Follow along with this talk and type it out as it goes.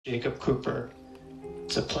Jacob Cooper.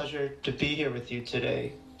 It's a pleasure to be here with you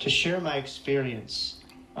today to share my experience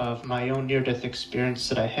of my own near-death experience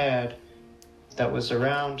that I had that was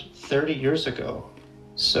around 30 years ago.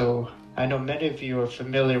 So I know many of you are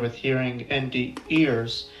familiar with hearing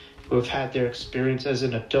NDEers who have had their experience as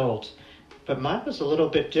an adult, but mine was a little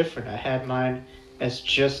bit different. I had mine as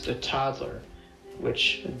just a toddler,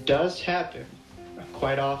 which does happen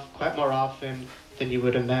quite more often than you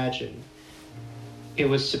would imagine. It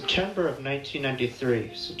was September of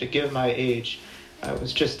 1993, so to give my age, I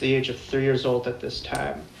was just the age of 3 years old at this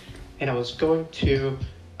time, and I was going to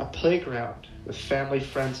a playground with family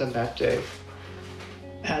friends on that day.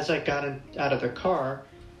 As I got out of the car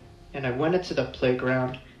and I went into the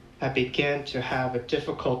playground, I began to have a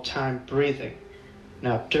difficult time breathing.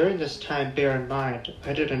 Now, during this time, bear in mind,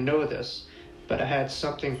 I didn't know this, but I had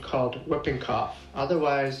something called whooping cough,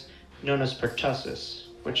 otherwise known as pertussis,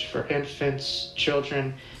 which for infants,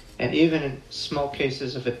 children, and even in small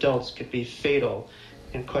cases of adults could be fatal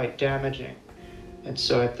and quite damaging. And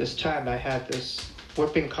so at this time I had this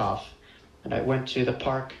whooping cough, and I went to the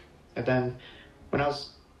park, and then when I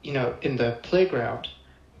was, in the playground,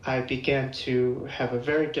 I began to have a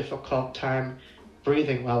very difficult time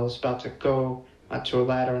breathing while I was about to go onto a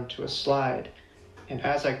ladder onto a slide. And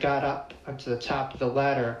as I got up onto the top of the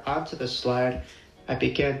ladder onto the slide, I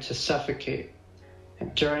began to suffocate.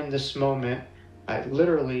 And during this moment, I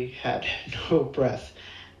literally had no breath.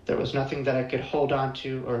 There was nothing that I could hold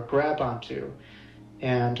onto or grab onto.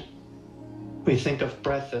 And we think of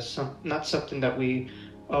breath as not something that we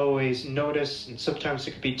always notice, and sometimes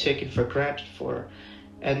it could be taken for granted for.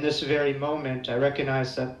 And this very moment, I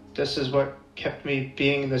recognized that this is what kept me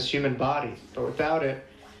being in this human body. But without it,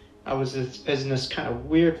 I was in this kind of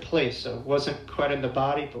weird place. I wasn't quite in the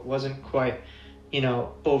body, but wasn't quite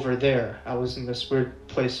over there. I was in this weird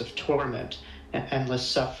place of torment and endless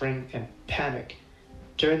suffering and panic.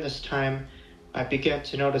 During this time, I began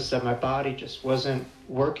to notice that my body just wasn't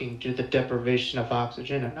working due to the deprivation of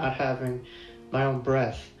oxygen and not having my own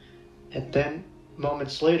breath. And then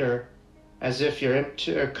moments later, as if you're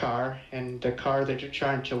into a car and the car that you're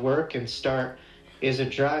trying to work and start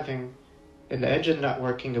isn't driving and the engine not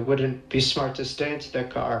working, it wouldn't be smart to stay into the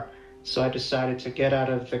car. So I decided to get out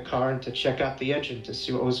of the car and to check out the engine to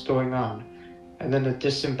see what was going on. And then in a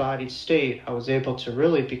disembodied state, I was able to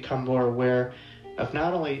really become more aware of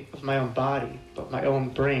not only of my own body, but my own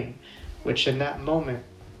brain, which in that moment,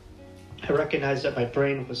 I recognized that my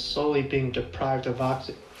brain was slowly being deprived of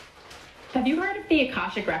oxygen. Have you heard of the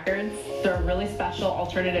Akashic Records? They're a really special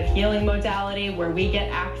alternative healing modality where we get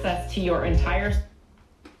access to your entire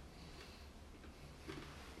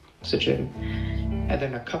oxygen. And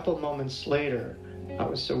then a couple moments later, I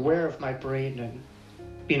was aware of my brain and,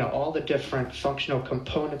 all the different functional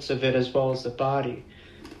components of it as well as the body.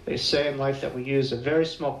 They say in life that we use a very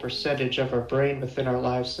small percentage of our brain within our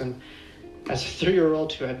lives. And as a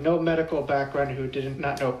 3-year-old who had no medical background, who did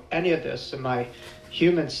not know any of this in my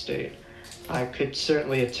human state, I could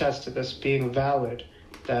certainly attest to this being valid,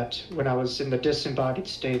 that when I was in the disembodied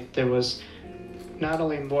state, there was not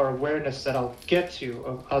only more awareness that I'll get to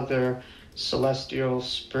of other celestial,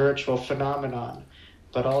 spiritual phenomenon,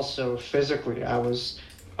 but also physically, I was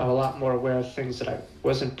a lot more aware of things that I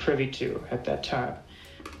wasn't privy to at that time.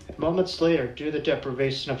 And moments later, due to the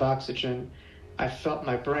deprivation of oxygen, I felt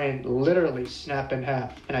my brain literally snap in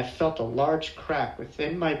half, and I felt a large crack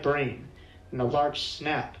within my brain and a large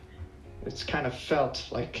snap. It's kind of felt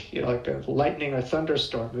like, like a lightning or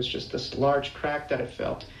thunderstorm. It was just this large crack that I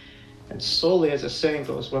felt. And slowly, as the saying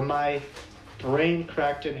goes, when my brain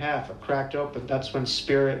cracked in half or cracked open, that's when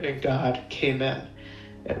Spirit and God came in.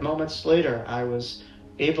 And moments later, I was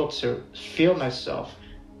able to feel myself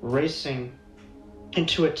racing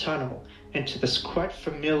into a tunnel, into this quite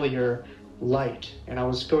familiar light. And I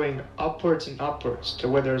was going upwards and upwards to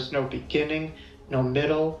where there's no beginning, no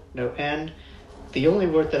middle, no end. The only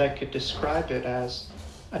word that I could describe it as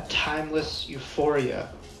a timeless euphoria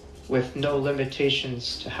with no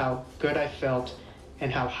limitations to how good I felt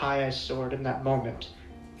and how high I soared in that moment.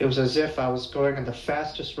 It was as if I was going on the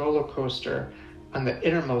fastest roller coaster on the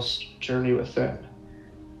innermost journey within.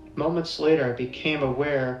 Moments later, I became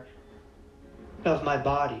aware of my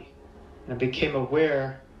body, and I became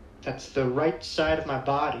aware that's the right side of my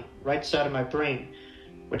body, right side of my brain,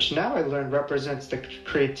 which now I learned represents the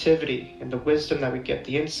creativity and the wisdom that we get,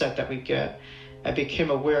 the insight that we get. I became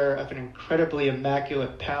aware of an incredibly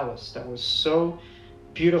immaculate palace that was so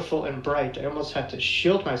beautiful and bright, I almost had to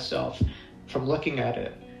shield myself from looking at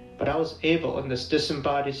it. But I was able, in this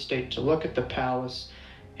disembodied state, to look at the palace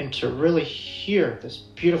and to really hear this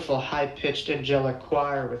beautiful, high-pitched angelic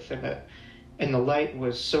choir within it. and the light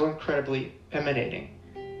was so incredibly emanating.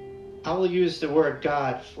 I will use the word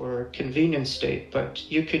God for convenience sake, but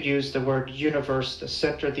you could use the word universe, the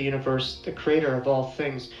center of the universe, the creator of all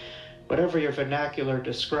things. Whatever your vernacular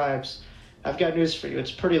describes, I've got news for you.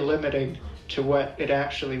 It's pretty limiting to what it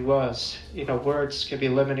actually was. Words can be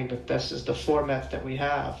limiting, but this is the format that we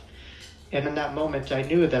have. And in that moment, I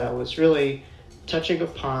knew that I was really touching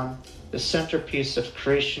upon the centerpiece of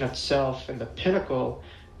creation itself and the pinnacle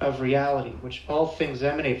of reality, which all things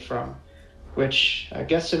emanate from, which I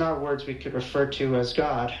guess in our words we could refer to as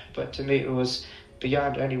God, but to me it was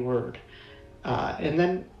beyond any word. And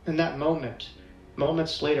then in that moment,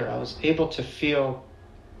 moments later, I was able to feel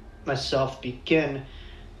myself begin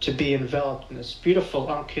to be enveloped in this beautiful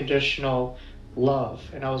unconditional love.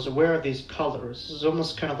 And I was aware of these colors. It was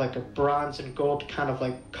almost kind of like a bronze and gold kind of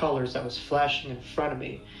like colors that was flashing in front of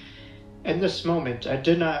me. In this moment, I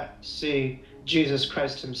did not see Jesus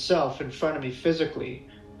Christ himself in front of me physically.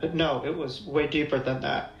 But no, it was way deeper than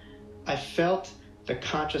that. I felt the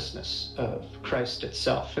consciousness of Christ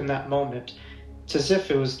itself in that moment. It's as if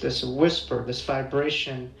it was this whisper, this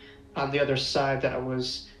vibration on the other side that I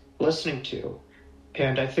was listening to.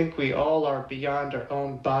 And I think we all are beyond our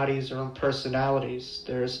own bodies, our own personalities.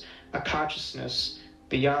 There's a consciousness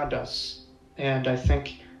beyond us. And I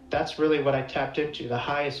think that's really what I tapped into, the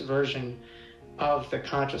highest version of the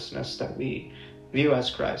consciousness that we view as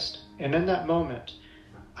Christ. And in that moment,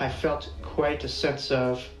 I felt quite a sense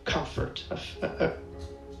of comfort,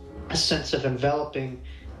 a sense of enveloping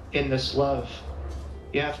in this love.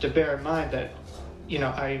 You have to bear in mind that,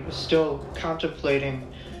 I was still contemplating,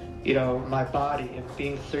 my body and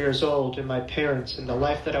being 3 years old and my parents and the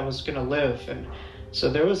life that I was going to live. And so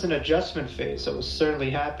there was an adjustment phase that was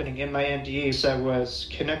certainly happening in my NDE. So I was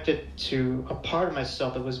connected to a part of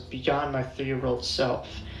myself that was beyond my 3-year-old self.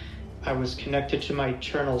 I was connected to my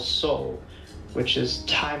eternal soul, which is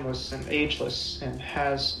timeless and ageless and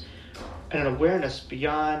has an awareness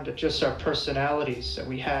beyond just our personalities that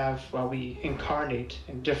we have while we incarnate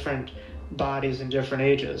in different bodies in different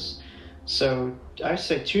ages. So I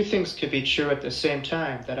say 2 things could be true at the same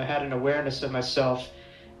time, that I had an awareness of myself,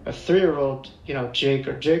 a 3-year-old, Jake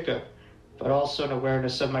or Jacob, but also an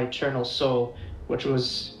awareness of my eternal soul, which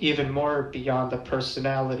was even more beyond the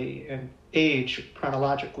personality and age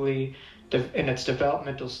chronologically in its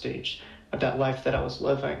developmental stage of that life that I was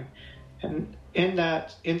living. And in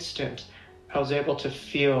that instant, I was able to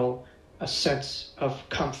feel a sense of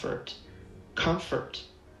comfort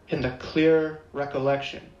in the clear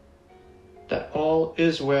recollection that all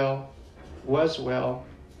is well, was well,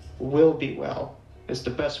 will be well, is the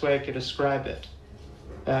best way I could describe it.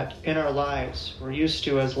 That in our lives, we're used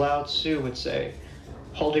to, as Lao Tzu would say,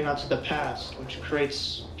 holding on to the past, which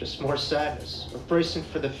creates just more sadness, or bracing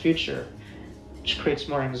for the future, which creates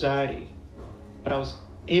more anxiety. But I was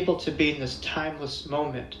able to be in this timeless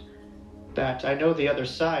moment that I know the other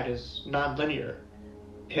side is non-linear.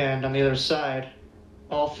 And on the other side,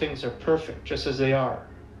 all things are perfect just as they are.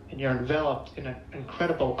 And you're enveloped in an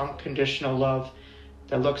incredible unconditional love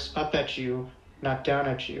that looks up at you, not down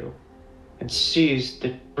at you, and sees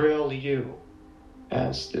the real you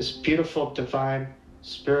as this beautiful, divine,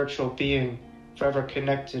 spiritual being forever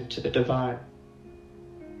connected to the divine.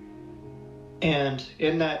 And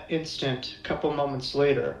in that instant, a couple moments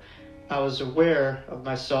later, I was aware of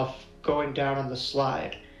myself going down on the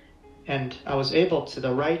slide. And I was able, to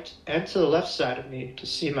the right and to the left side of me, to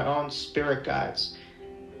see my own spirit guides.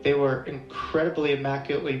 They were incredibly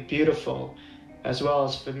immaculately beautiful, as well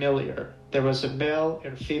as familiar. There was a male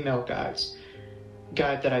and female guide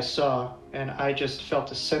that I saw, and I just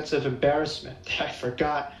felt a sense of embarrassment. I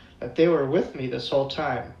forgot that they were with me this whole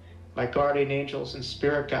time, my guardian angels and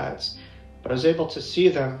spirit guides. But I was able to see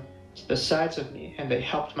them to the sides of me, and they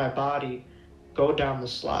helped my body go down the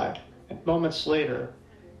slide. And moments later,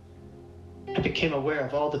 I became aware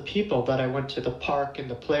of all the people that I went to the park and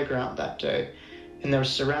the playground that day, and they were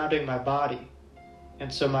surrounding my body.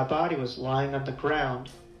 And so my body was lying on the ground,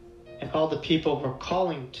 and all the people were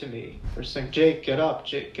calling to me. They're saying, Jake, get up,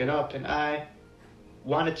 Jake, get up. And I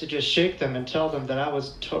wanted to just shake them and tell them that I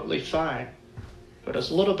was totally fine. But it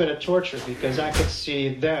was a little bit of torture because I could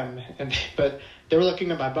see them, but they were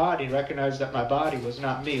looking at my body and recognized that my body was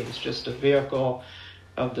not me. It was just a vehicle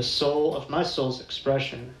of the soul, of my soul's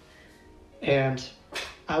expression. And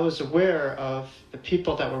I was aware of the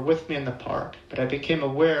people that were with me in the park, but I became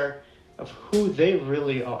aware of who they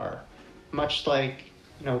really are. Much like,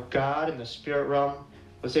 God in the spirit realm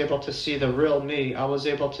was able to see the real me, I was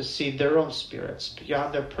able to see their own spirits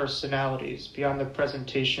beyond their personalities, beyond their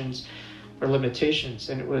presentations or limitations.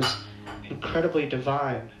 And it was incredibly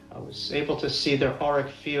divine. I was able to see their auric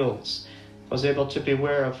fields, was able to be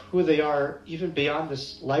aware of who they are even beyond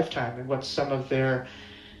this lifetime and what some of their,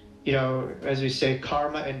 as we say,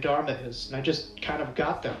 karma and dharma is. And I just kind of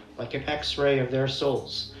got them like an X-ray of their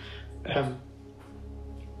souls. And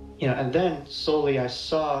then slowly I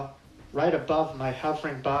saw right above my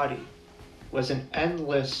hovering body was an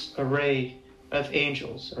endless array of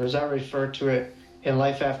angels, or as I refer to it in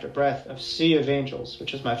Life After Breath, of Sea of Angels,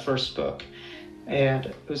 which is my first book. And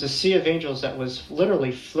it was a sea of angels that was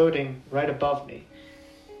literally floating right above me.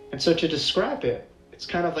 And so to describe it, it's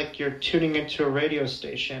kind of like you're tuning into a radio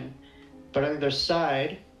station, but on the other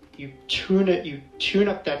side, you tune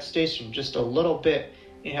up that station just a little bit,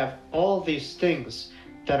 and you have all these things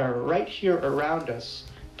that are right here around us,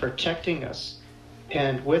 protecting us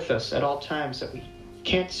and with us at all times that we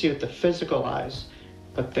can't see with the physical eyes,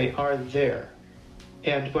 but they are there.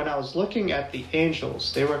 And when I was looking at the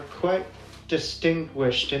angels, they were quite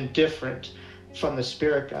distinguished and different from the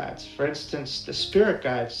spirit guides. For instance, the spirit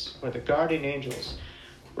guides, or the guardian angels,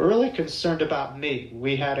 were really concerned about me.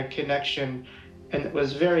 We had a connection, and it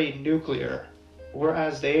was very nuclear.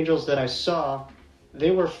 Whereas the angels that I saw,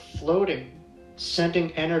 they were floating,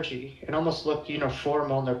 sending energy, and almost looked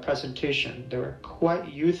uniform on their presentation. They were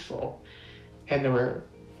quite youthful, and they were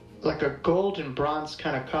like a gold and bronze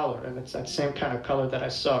kind of color, and it's that same kind of color that I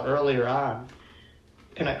saw earlier on.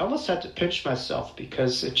 And I almost had to pinch myself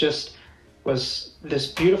because it just was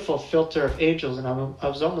this beautiful filter of angels,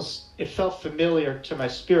 and it felt familiar to my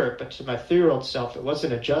spirit, but to my 3-year-old self, it was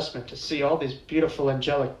an adjustment to see all these beautiful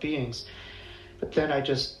angelic beings. But then I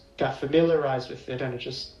just got familiarized with it, and I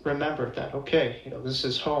just remembered that, okay, this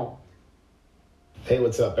is home. Hey,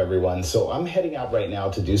 what's up, everyone? So I'm heading out right now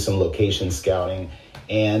to do some location scouting,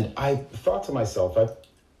 and I thought to myself,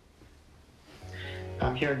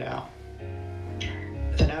 I'm here now.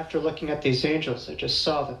 Then after looking at these angels, I just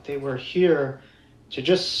saw that they were here to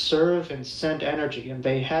just serve and send energy, and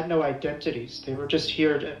they had no identities. They were just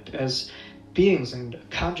here as beings and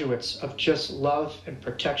conduits of just love and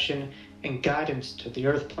protection and guidance to the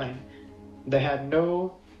earth plane. They had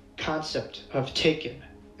no concept of taken.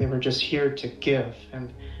 They were just here to give.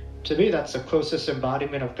 And to me, that's the closest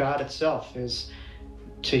embodiment of God itself, is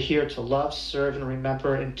to here to love, serve, and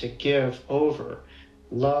remember, and to give over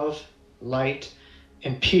love, light,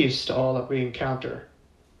 and peace to all that we encounter.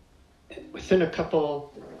 Within a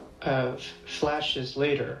couple of flashes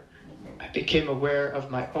later, I became aware of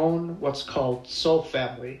my own what's called soul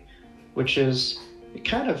family, which is, we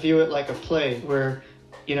kind of view it like a play where,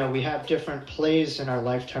 we have different plays in our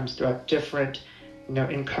lifetimes throughout different,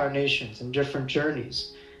 incarnations and different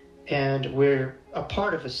journeys. And we're a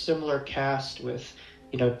part of a similar cast with,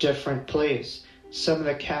 different plays. Some of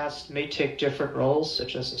the cast may take different roles,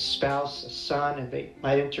 such as a spouse, a son, and they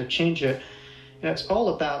might interchange it. And it's all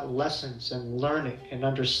about lessons and learning and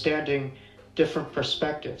understanding different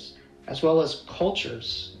perspectives, as well as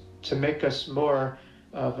cultures, to make us more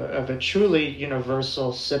of a truly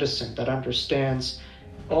universal citizen that understands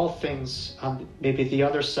all things on maybe the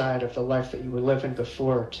other side of the life that you were living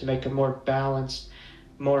before, to make a more balanced,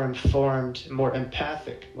 more informed, more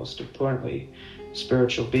empathic, most importantly,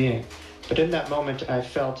 spiritual being. But in that moment, I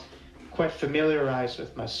felt quite familiarized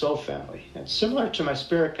with my soul family. And similar to my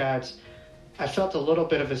spirit guides, I felt a little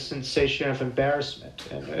bit of a sensation of embarrassment.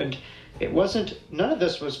 And it wasn't, none of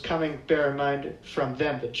this was coming, bear in mind, from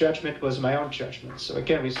them. The judgment was my own judgment. So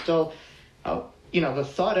again, we still, the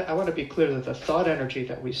thought, I want to be clear that the thought energy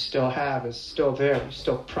that we still have is still there. We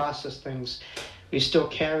still process things. We still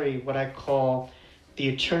carry what I call the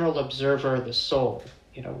eternal observer of the soul,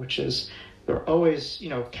 which is, we're always,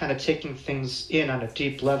 kind of taking things in on a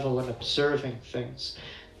deep level and observing things,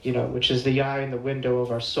 which is the eye and the window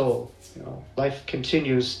of our soul. Life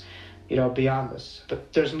continues, beyond this.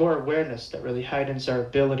 But there's more awareness that really heightens our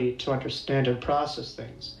ability to understand and process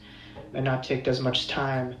things and not take as much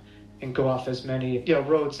time and go off as many,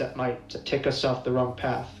 roads that might take us off the wrong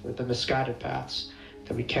path, or the misguided paths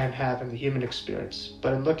that we can have in the human experience.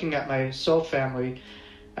 But in looking at my soul family,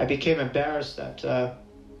 I became embarrassed that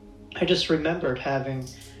I just remembered having,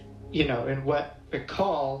 in what we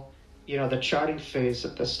call, the charting phase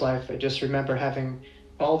of this life, I just remember having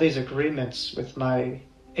all these agreements with my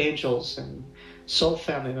angels and soul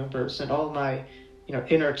family members and all my,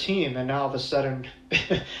 inner team. And now all of a sudden,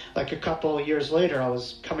 like a couple of years later, I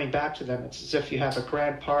was coming back to them. It's as if you have a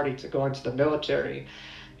grand party to go into the military.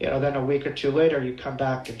 Then a week or two later, you come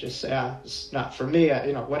back and just say, it's not for me,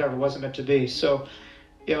 whatever, wasn't meant to be. So,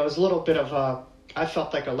 it was a little bit of I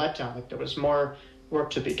felt like a letdown, like there was more work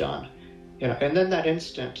to be done. And then that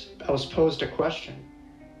instant, I was posed a question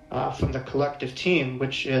from the collective team,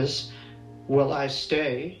 which is, will I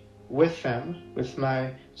stay with them, with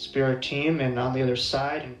my spirit team, and on the other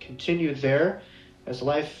side, and continue there as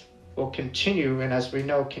life will continue, and as we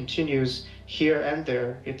know, continues here and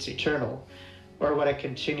there, it's eternal? Or would I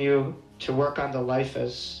continue to work on the life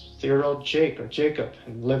as 3-year-old Jake or Jacob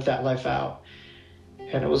and live that life out?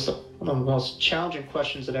 And it was one of the most challenging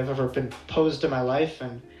questions that I've ever been posed in my life.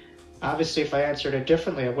 And obviously, if I answered it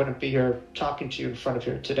differently, I wouldn't be here talking to you in front of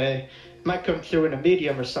you today. It might come through in a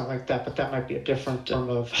medium or something like that, but that might be a different form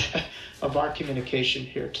of our communication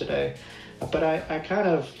here today. But I kind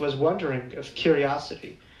of was wondering, of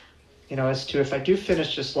curiosity, as to if I do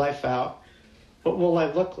finish this life out, what will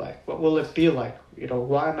I look like? What will it be like?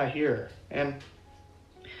 Why am I here? And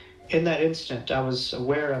in that instant, I was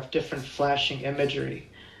aware of different flashing imagery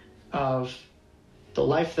of the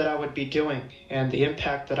life that I would be doing and the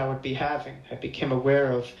impact that I would be having. I became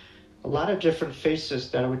aware of a lot of different faces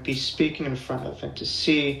that I would be speaking in front of, and to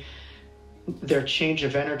see their change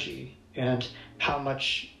of energy and how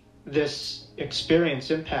much this experience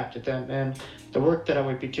impacted them and the work that I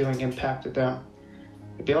would be doing impacted them.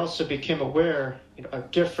 I also became aware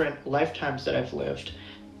of different lifetimes that I've lived.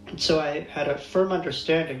 And so I had a firm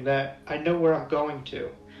understanding that I know where I'm going to.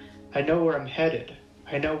 I know where I'm headed.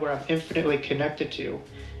 I know where I'm infinitely connected to.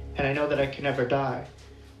 And I know that I can never die.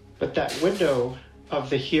 But that window of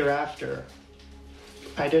the hereafter,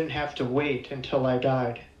 I didn't have to wait until I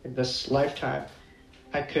died in this lifetime.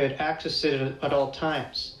 I could access it at all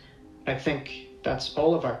times. I think that's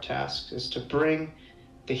all of our tasks, is to bring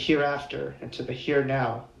the hereafter into the here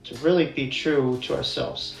now, to really be true to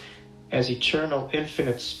ourselves as eternal,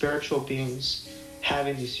 infinite spiritual beings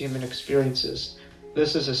having these human experiences.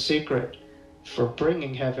 This is a secret for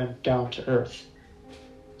bringing heaven down to earth.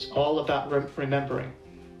 It's all about remembering.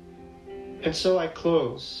 And so I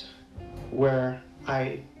close where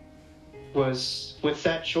I was with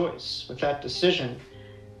that choice, with that decision.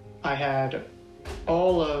 I had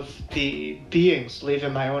all of the beings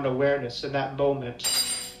leaving my own awareness in that moment,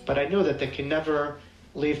 but I knew that they can never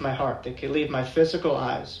leave my heart. They could leave my physical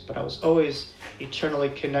eyes, but I was always eternally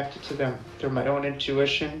connected to them through my own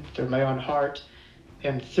intuition, through my own heart,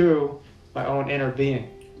 and through my own inner being.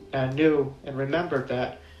 And I knew and remembered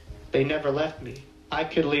that they never left me. I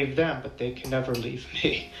could leave them, but they can never leave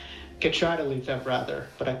me. I could try to leave them, rather,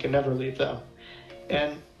 but I can never leave them.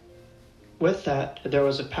 And with that, there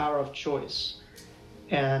was a power of choice.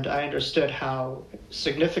 And I understood how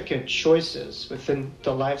significant choices within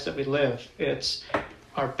the lives that we live, it's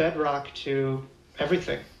our bedrock to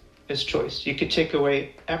everything is choice. You could take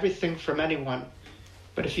away everything from anyone,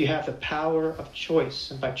 but if you have the power of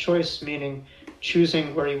choice, and by choice meaning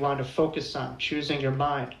choosing where you want to focus on, choosing your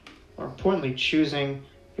mind, more importantly, choosing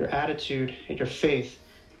your attitude and your faith,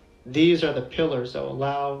 these are the pillars that will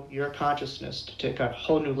allow your consciousness to take on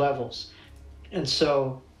whole new levels. And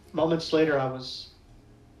so moments later, I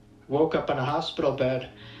woke up in a hospital bed,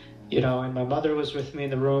 and my mother was with me in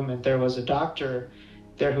the room, and there was a doctor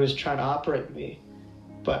there who was trying to operate me.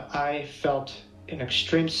 But I felt an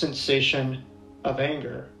extreme sensation of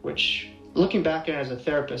anger, which, looking back at it as a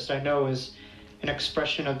therapist, I know is an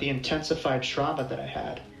expression of the intensified trauma that I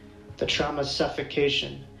had, the trauma of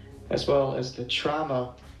suffocation, as well as the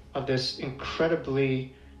trauma of this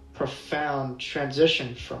incredibly profound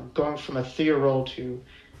transition from going from a 3-year-old who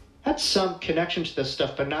had some connection to this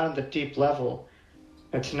stuff, but not on the deep level.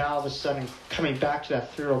 It's now all of a sudden coming back to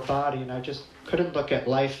that 3-year-old body, and I just couldn't look at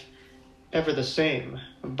life ever the same.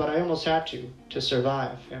 But I almost had to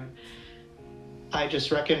survive. And I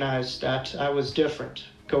just recognized that I was different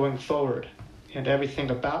going forward, and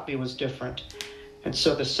everything about me was different. And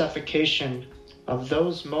so the suffocation of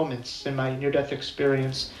those moments in my near-death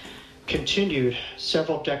experience continued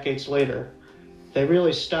several decades later. They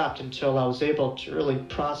really stopped until I was able to really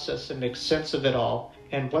process and make sense of it all.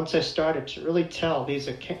 And once I started to really tell these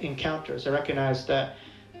encounters, I recognized that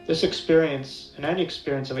this experience, and any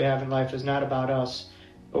experience that we have in life, is not about us,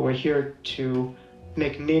 but we're here to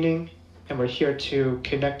make meaning, and we're here to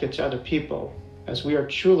connect it to other people, as we are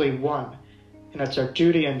truly one. And it's our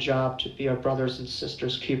duty and job to be our brothers and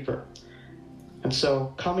sisters' keeper. And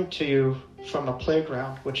so coming to you from a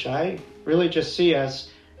playground, which I really just see as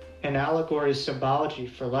an allegory, symbology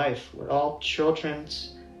for life. We're all children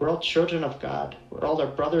of God. We're all our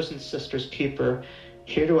brothers and sisters' keeper,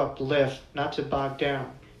 here to uplift, not to bog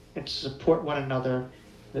down, and to support one another in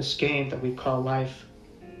this game that we call life.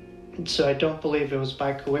 And so I don't believe it was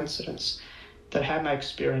by coincidence that I had my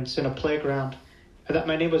experience in a playground, and that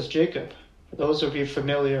my name was Jacob. For those of you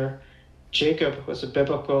familiar, Jacob was a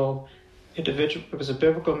biblical individual. It was a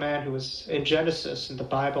biblical man who was in Genesis, in the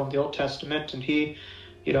Bible, in the Old Testament, and he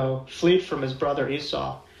fled from his brother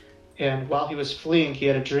Esau. And while he was fleeing, he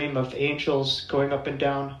had a dream of angels going up and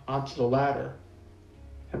down onto the ladder.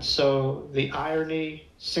 And so the irony,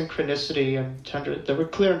 synchronicity, and the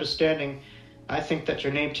clear understanding, I think, that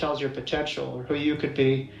your name tells your potential or who you could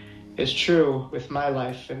be, is true with my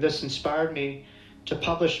life. And this inspired me to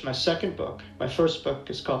publish my second book. My first book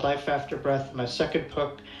is called Life After Breath. My second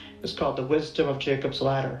book is called The Wisdom of Jacob's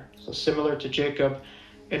Ladder. So similar to Jacob,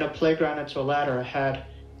 in a playground into a ladder, I had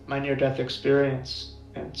my near-death experience.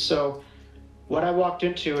 And so what I walked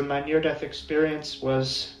into in my near-death experience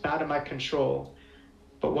was not in my control,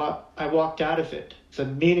 but what I walked out of it, the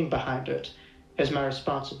meaning behind it, is my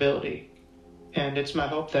responsibility. And it's my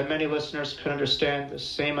hope that many listeners could understand the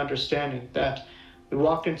same understanding, that we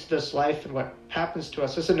walk into this life and what happens to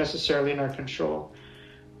us isn't necessarily in our control,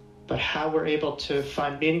 but how we're able to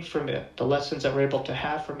find meaning from it, the lessons that we're able to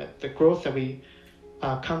have from it, the growth that we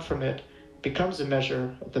come from it, becomes a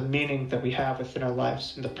measure of the meaning that we have within our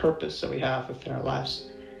lives and the purpose that we have within our lives.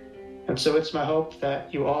 And so it's my hope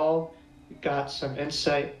that you all got some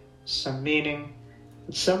insight, some meaning,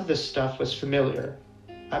 and some of this stuff was familiar.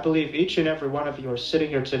 I believe each and every one of you are sitting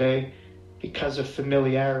here today because of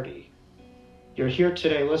familiarity. You're here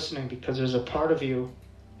today listening because there's a part of you,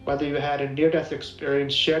 whether you had a near-death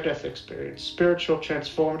experience, shared-death experience, spiritual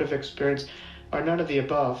transformative experience, or none of the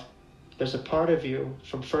above, there's a part of you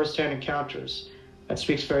from first-hand encounters that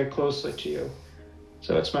speaks very closely to you.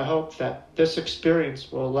 So it's my hope that this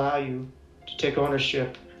experience will allow you to take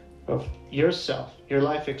ownership of yourself, your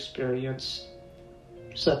life experience,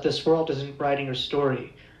 so that this world isn't writing your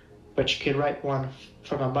story, but you can write one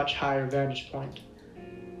from a much higher vantage point.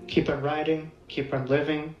 Keep on writing, keep on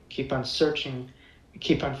living, keep on searching, and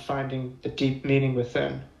keep on finding the deep meaning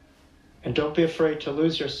within. And don't be afraid to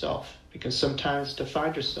lose yourself, because sometimes to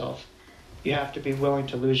find yourself, you have to be willing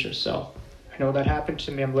to lose yourself. I know that happened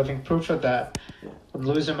to me. I'm living proof of that. I'm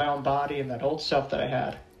losing my own body and that old self that I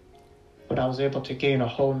had. But I was able to gain a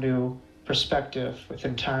whole new perspective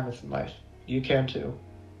within time, within life. You can too.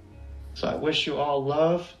 So I wish you all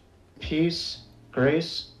love, peace,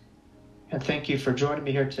 grace, and thank you for joining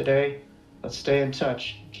me here today. Let's stay in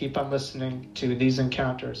touch. Keep on listening to these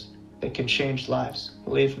encounters. They can change lives.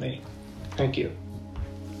 Believe me. Thank you.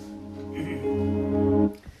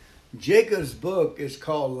 Jacob's book is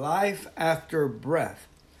called Life After Breath.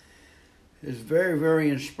 It's very, very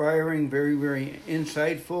inspiring, very, very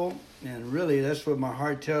insightful, and really that's what my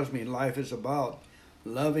heart tells me life is about,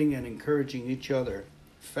 loving and encouraging each other.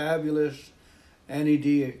 Fabulous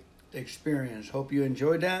NED experience. Hope you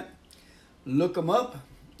enjoyed that. Look them up.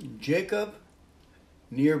 Jacob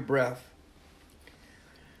Near Breath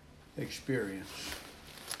Experience.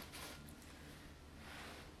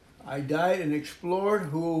 I died and explored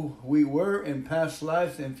who we were in past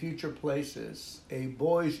lives and future places. A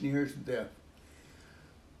boy's near death.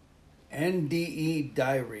 NDE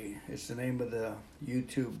Diary is the name of the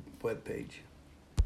YouTube webpage.